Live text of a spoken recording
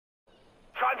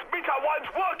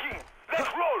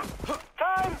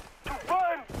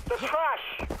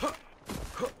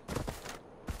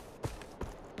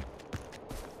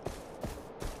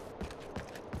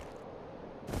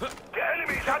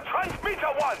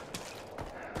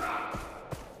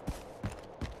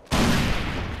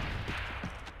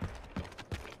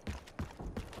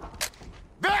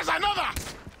Another!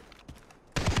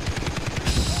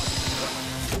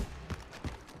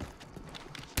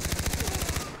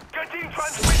 Getting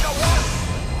transmitter 1!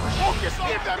 Focus!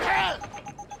 Give them hell!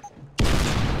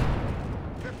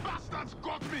 The bastards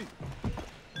got me!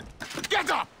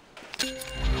 Get up!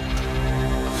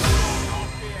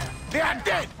 They are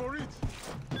dead! For it.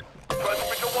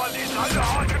 Transmitter 1 is under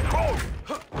our control!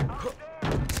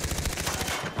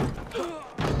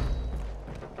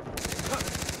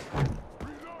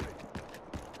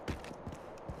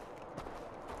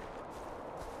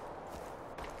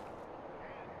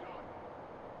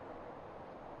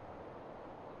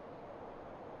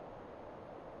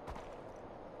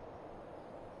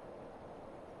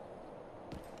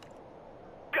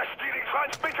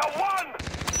 Transmitter 1!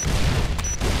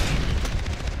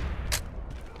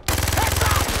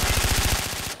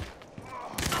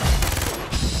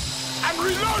 I'm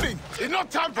reloading! It's not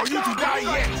time for you to die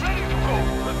yet! Ready to go!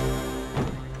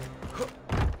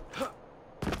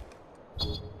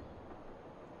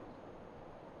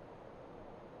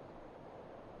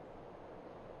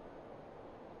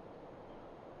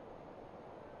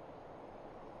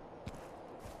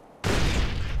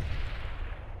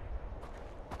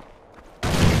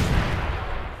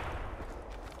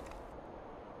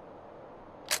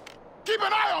 Keep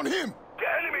an eye on him! The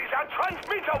enemies are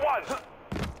transmitter 1!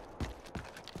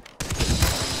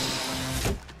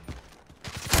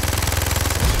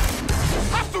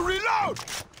 Have to reload!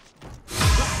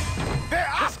 They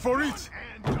asked for it!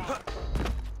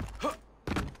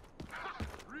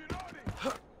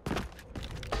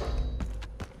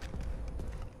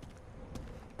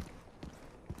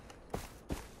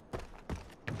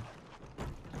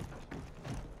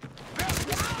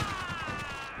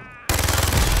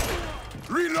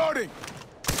 Reloading!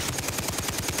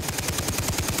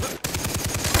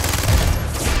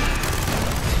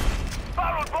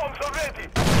 Barrel bombs are ready!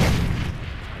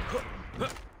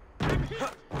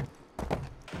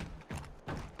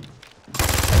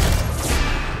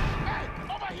 Hey!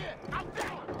 Over here! I'm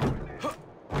down!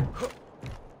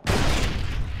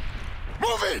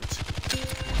 Move it!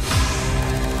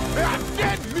 They are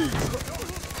dead meat!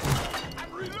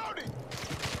 I'm reloading!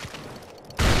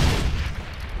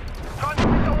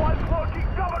 Transmitter 1's working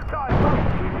double time!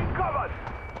 Keep it covered!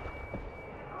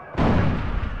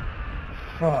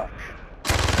 Fuck.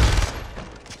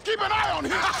 Keep an eye on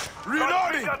him!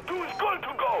 Reloading! Transmitter 2 is good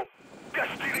to go! They're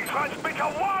stealing transmitter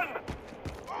 1!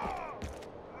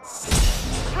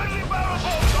 Friendly barrel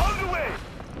bombs on the way!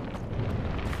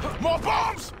 More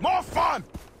bombs! More fun!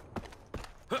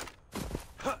 The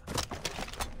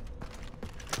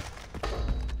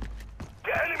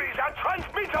enemies are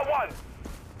transmitter 1!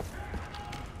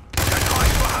 They're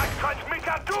trying to hack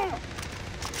transmitter 2!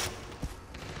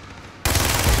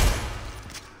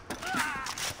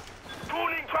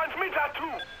 Tuning transmitter 2!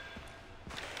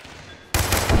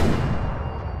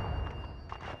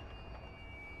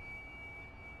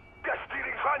 They're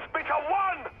stealing transmitter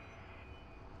 1!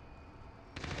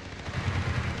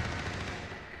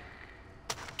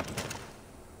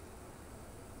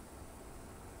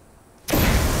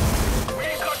 We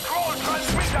control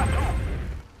transmitter 2!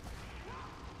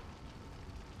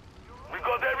 We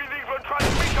got everything from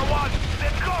transmitter 1!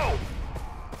 Let's go!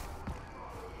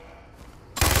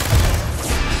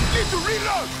 Need to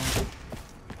reload!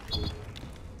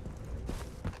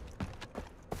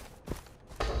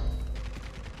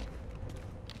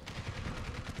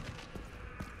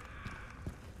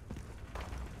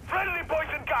 Friendly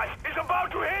poison gas is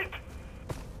about to hit!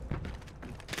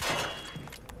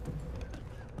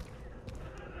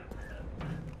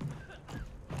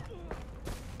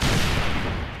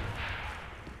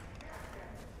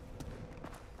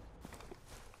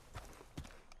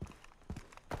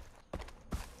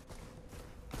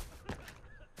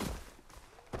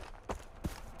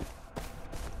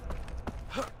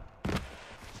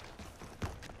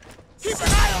 Keep an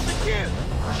eye on the kill!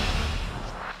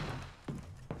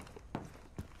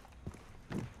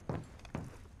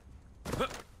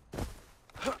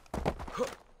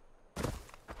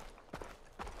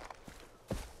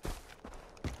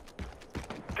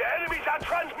 The enemies are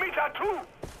transmitter 2!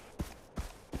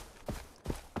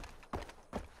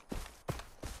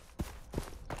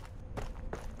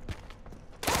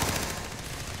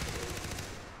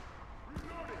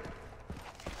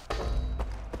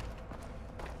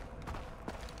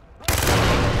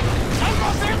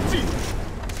 Almost empty!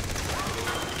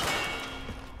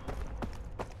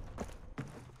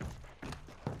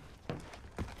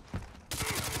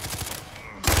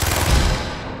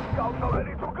 Scouts are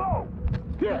ready to go!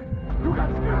 Here, you can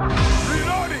still...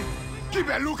 Reloading! Keep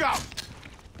a lookout!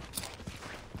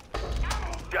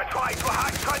 They're trying to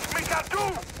hack transmitter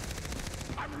too!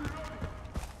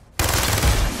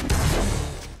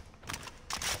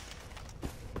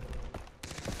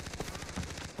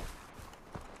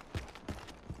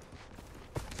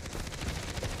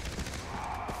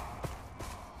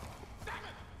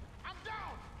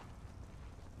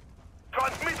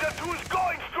 Transmitter 2 is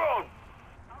going strong!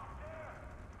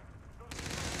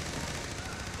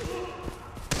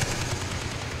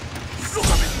 Look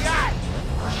him in the eye!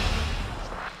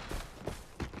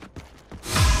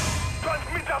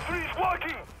 Transmitter 3 is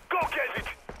working! Go get it!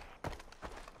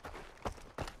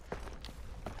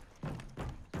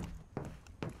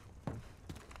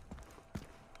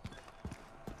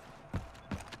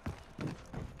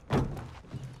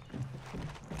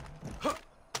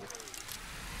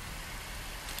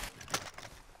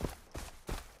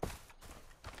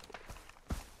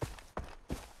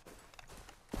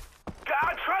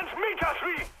 Transmitter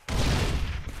 3!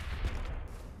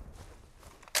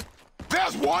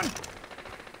 There's one!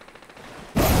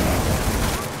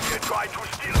 They tried to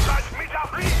steal transmitter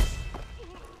 3!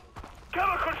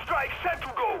 Chemical strike set to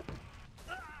go!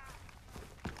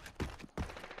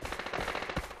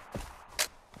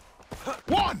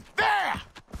 One! There!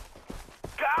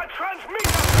 Guard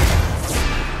transmitter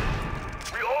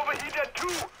 3! We overheated 2!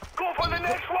 Go for the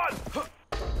next one!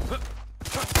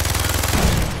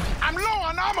 I'm low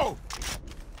on ammo!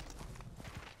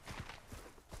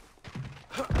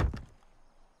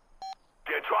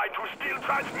 They tried to steal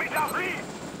transmitter 3!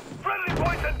 Friendly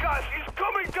poison gas is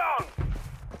coming down!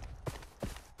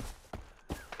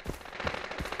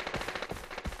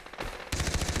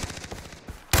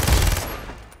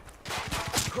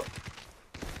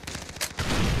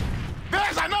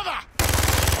 There's another!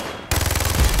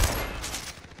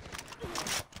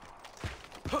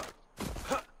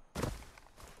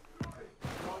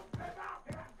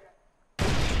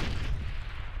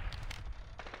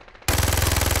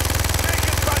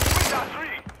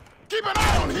 Keep an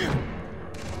eye on him!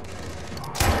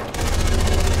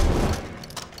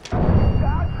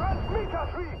 Transmitter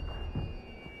 3!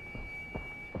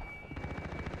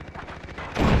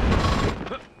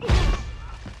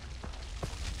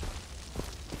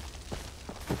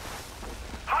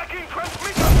 Hacking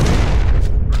transmitter 3!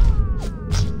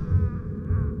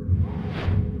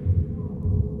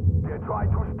 They tried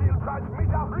to steal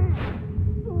transmitter 3!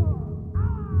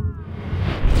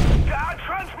 Guard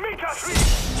transmitter 3!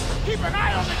 Keep an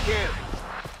eye on the kill!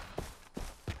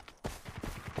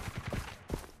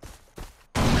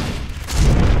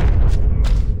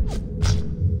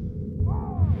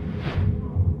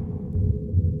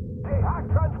 They hacked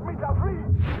transmitter 3!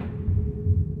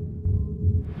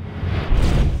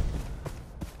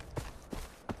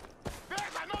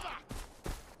 There's another!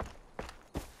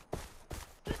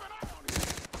 Keep an eye on him!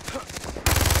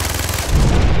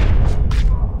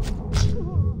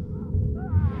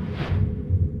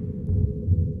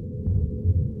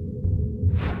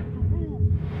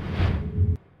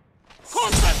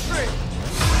 Concentrate!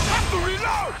 Have to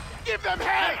reload! Give them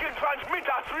hell! Taking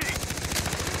transmitter 3!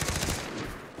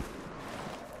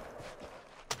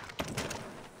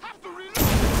 Have to reload!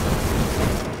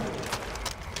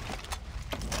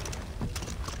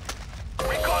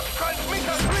 We got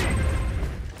transmitter 3!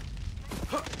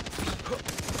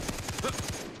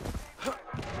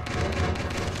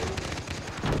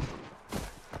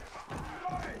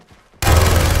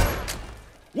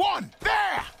 One!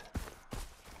 There!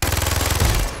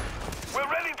 We're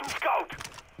ready to scout!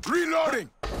 Reloading!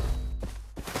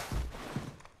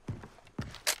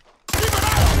 Keep an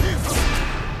eye on him!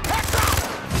 Heads up!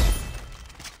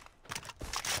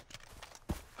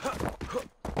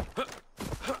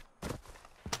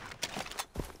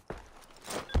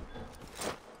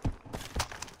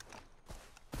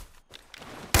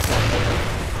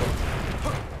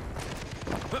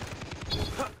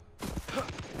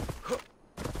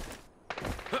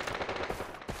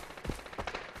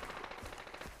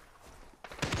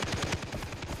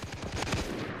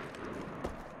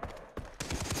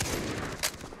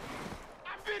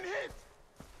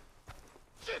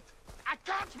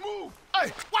 Move!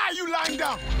 Hey, why are you lying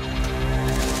down?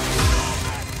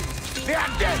 They are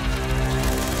dead!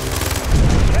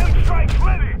 10 strikes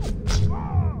ready!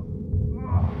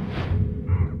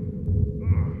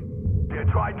 They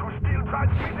tried to steal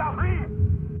transmitter 3!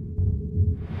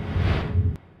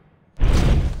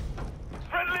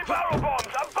 Friendly barrel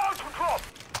bombs about to drop!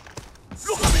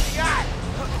 Look him in the eye!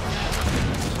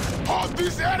 Hold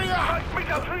this area!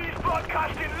 Transmitter 3 is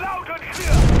broadcasting loud and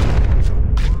clear!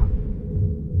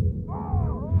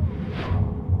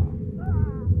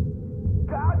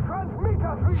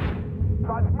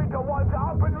 Transmitter 1's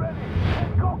up and ready.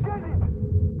 Let's go get it.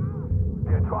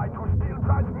 try to steal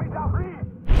transmitter 3!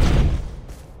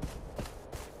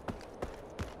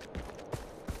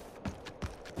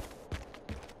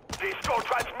 Disco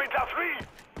transmitter 3!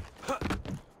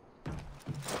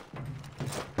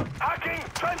 Hacking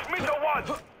transmitter 1!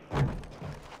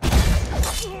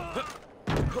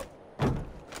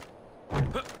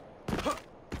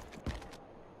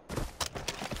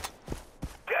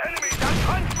 The enemies at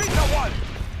transmitter 1!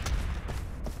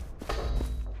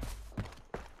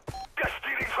 They're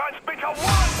stealing transmitter 1!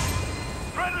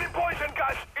 Friendly poison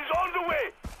gas is on the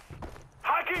way!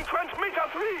 Hacking transmitter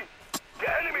 3! The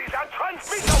enemies at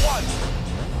transmitter 1!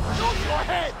 Shoot your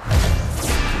head!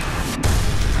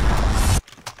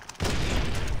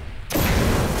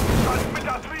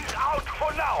 Transmitter 3's out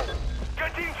for now!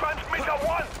 Getting transmitter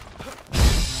 1!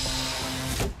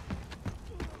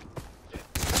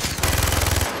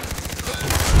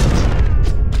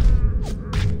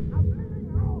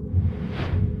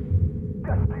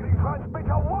 They're stealing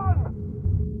transmitter 1!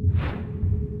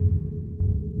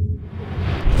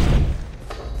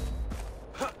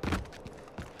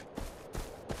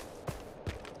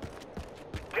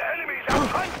 The enemies have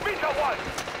transmitter 1!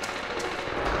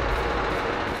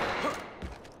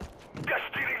 They're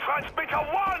stealing transmitter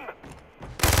 1!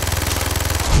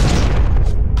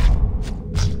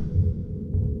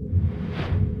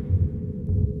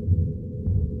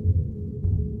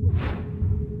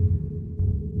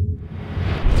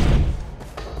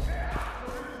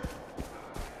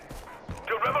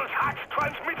 The rebels hacked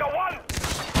transmitter 1!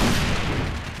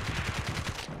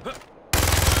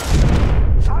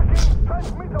 Hacking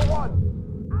transmitter 1!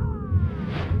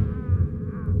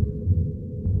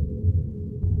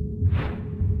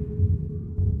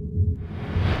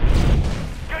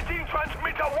 Getting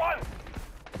transmitter 1!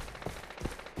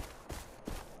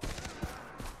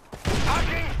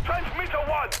 Hacking transmitter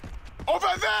 1!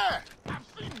 Over there!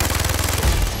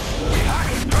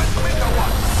 Hacking transmitter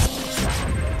 1!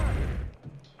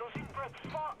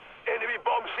 Enemy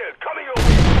bomb cell coming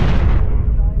over!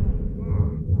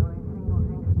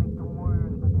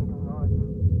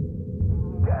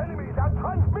 The enemies at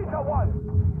transmitter 1!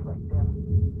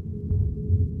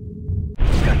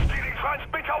 They're stealing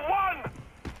transmitter 1!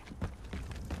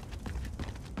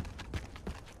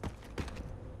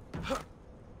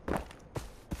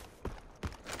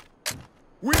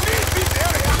 We need this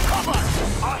area covered!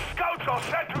 Our scouts are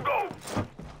set to go!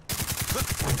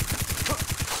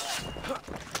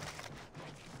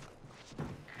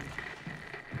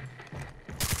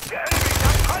 The enemies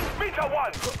at transmitter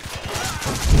 1!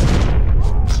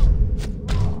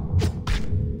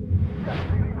 They're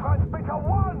stealing transmitter 1!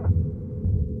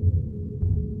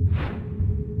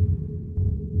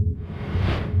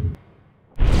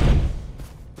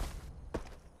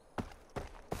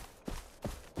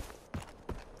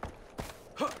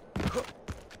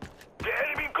 The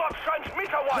enemy got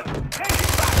transmitter 1! Take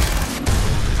it back!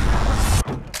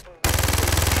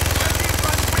 Taking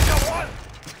transmitter 1!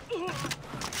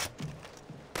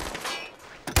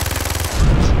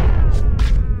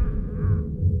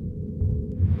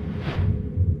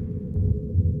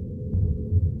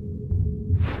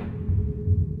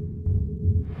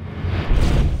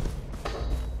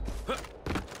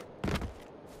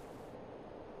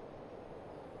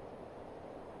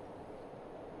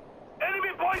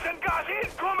 Enemy poison gas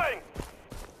incoming!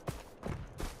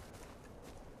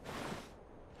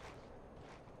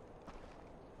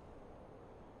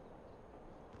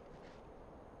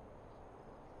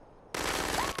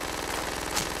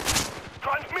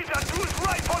 Transmitter 2 is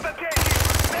right for the taking!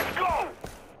 Let's go!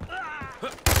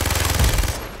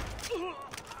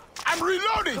 I'm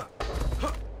reloading!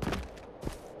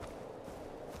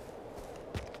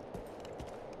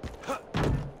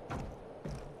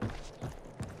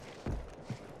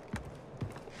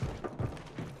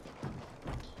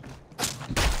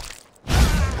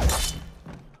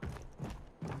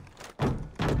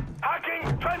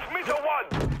 Hacking transmitter 1!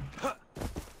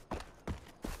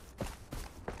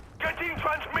 Getting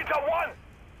transmitter 1!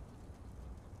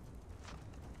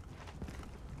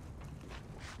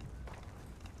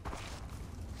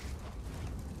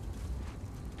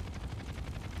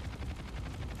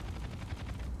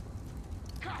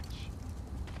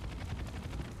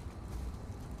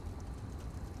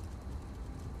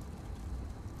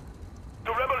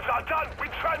 The rebels are done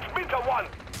with transmitter 1!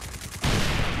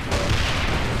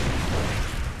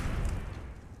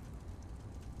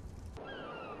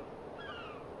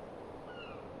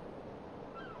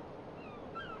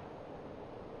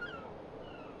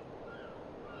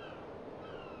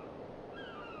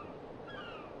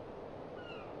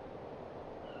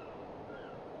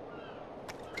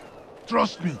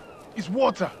 Trust me, it's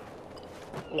water.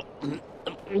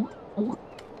 Thank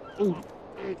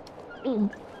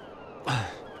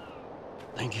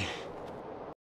you.